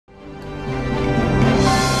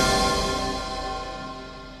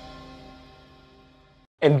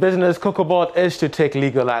In business, Cocoa Board is to take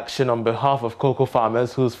legal action on behalf of cocoa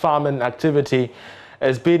farmers whose farming activity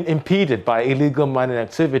is being impeded by illegal mining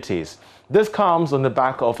activities. This comes on the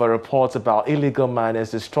back of a report about illegal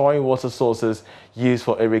miners destroying water sources used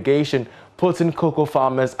for irrigation, putting cocoa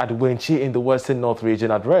farmers at Wenchi in the Western North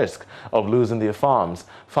region at risk of losing their farms.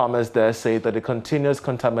 Farmers there say that the continuous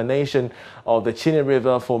contamination of the Chini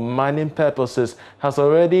River for mining purposes has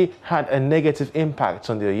already had a negative impact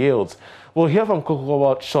on their yields. We'll hear from Cocoa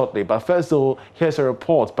Board shortly, but first though, here's a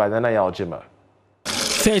report by Nana Yaljima.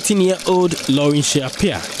 13-year-old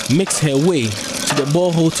Wenchi makes her way to the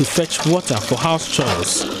borehole to fetch water for house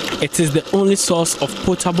chores. It is the only source of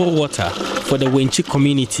potable water for the Wenchi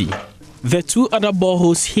community. The two other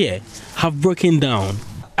boreholes here have broken down.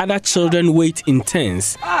 Other children wait in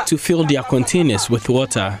turns to fill their containers with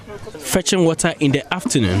water. Fetching water in the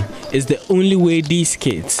afternoon is the only way these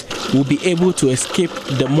kids will be able to escape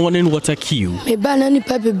the morning water queue.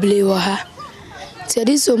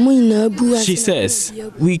 She says,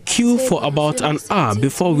 we queue for about an hour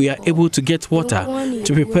before we are able to get water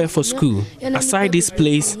to prepare for school. Aside this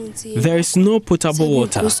place, there is no potable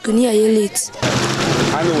water. The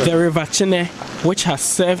River Chene, which has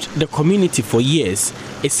served the community for years,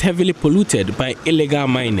 is heavily polluted by illegal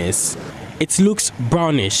miners. It looks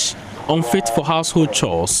brownish, unfit for household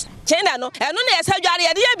chores. She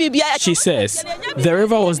says, the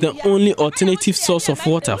river was the only alternative source of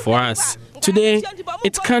water for us. Today,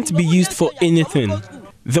 it can't be used for anything.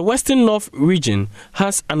 The Western North region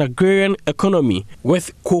has an agrarian economy,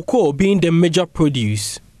 with cocoa being the major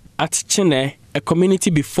produce. At Chene, a community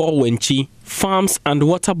before Wenchi, farms and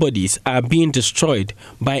water bodies are being destroyed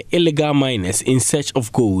by illegal miners in search of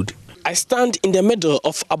gold. I stand in the middle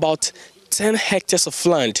of about 10 hectares of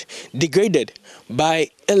land degraded by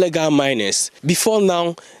illegal miners. Before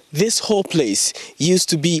now, this whole place used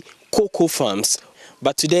to be cocoa farms,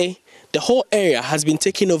 but today, the whole area has been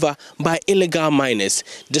taken over by illegal miners,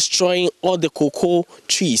 destroying all the cocoa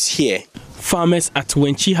trees here. Farmers at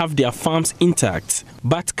Wenchi have their farms intact,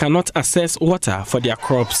 but cannot access water for their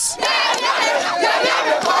crops.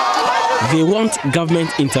 They want government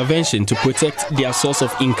intervention to protect their source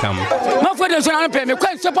of income. We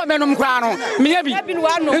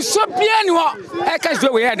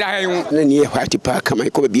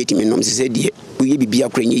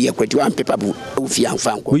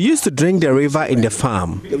used to drink the river in the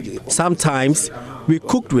farm. Sometimes we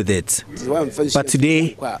cooked with it, but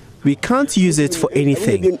today we can't use it for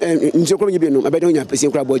anything. We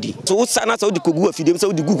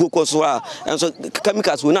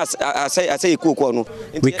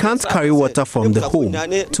can't carry water from the home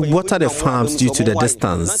to water the farms due to the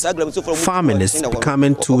distance. Farming is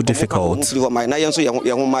becoming too difficult.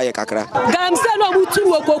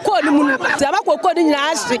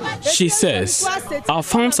 She says, our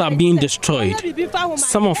farms are being destroyed.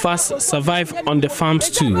 Some of us survive on the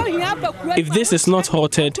farms too. If this is not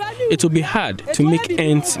halted, it will be hard to make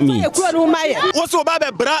ends meet.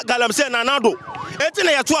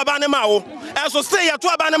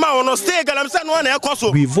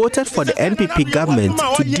 We voted for the NPP government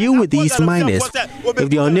to deal with these miners. If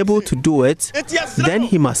they are unable to do it, then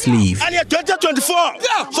he must leave.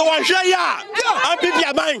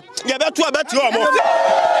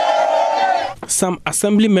 Some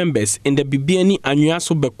assembly members in the Bibiani and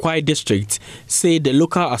Nyuaso Bekwai district say the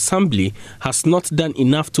local assembly has not done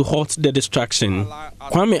enough to halt the destruction.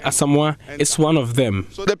 Kwame Asamoah is one of them.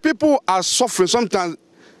 So the people are suffering. Sometimes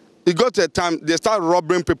it got a time they start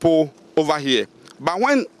robbing people over here. But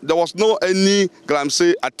when there was no any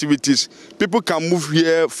Galamsey activities, people can move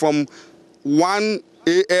here from 1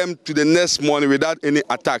 a.m. to the next morning without any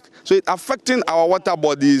attack. So it's affecting our water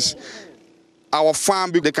bodies. Our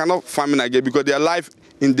farm, they cannot farm again because their life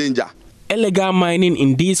in danger. Illegal mining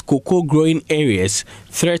in these cocoa growing areas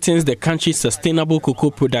threatens the country's sustainable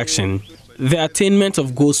cocoa production. The attainment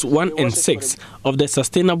of goals 1 and 6 of the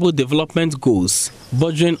Sustainable Development Goals,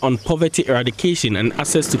 bordering on poverty eradication and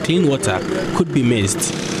access to clean water, could be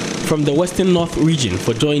missed. From the Western North region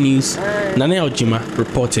for Joy News, Nana Yaljima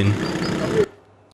reporting.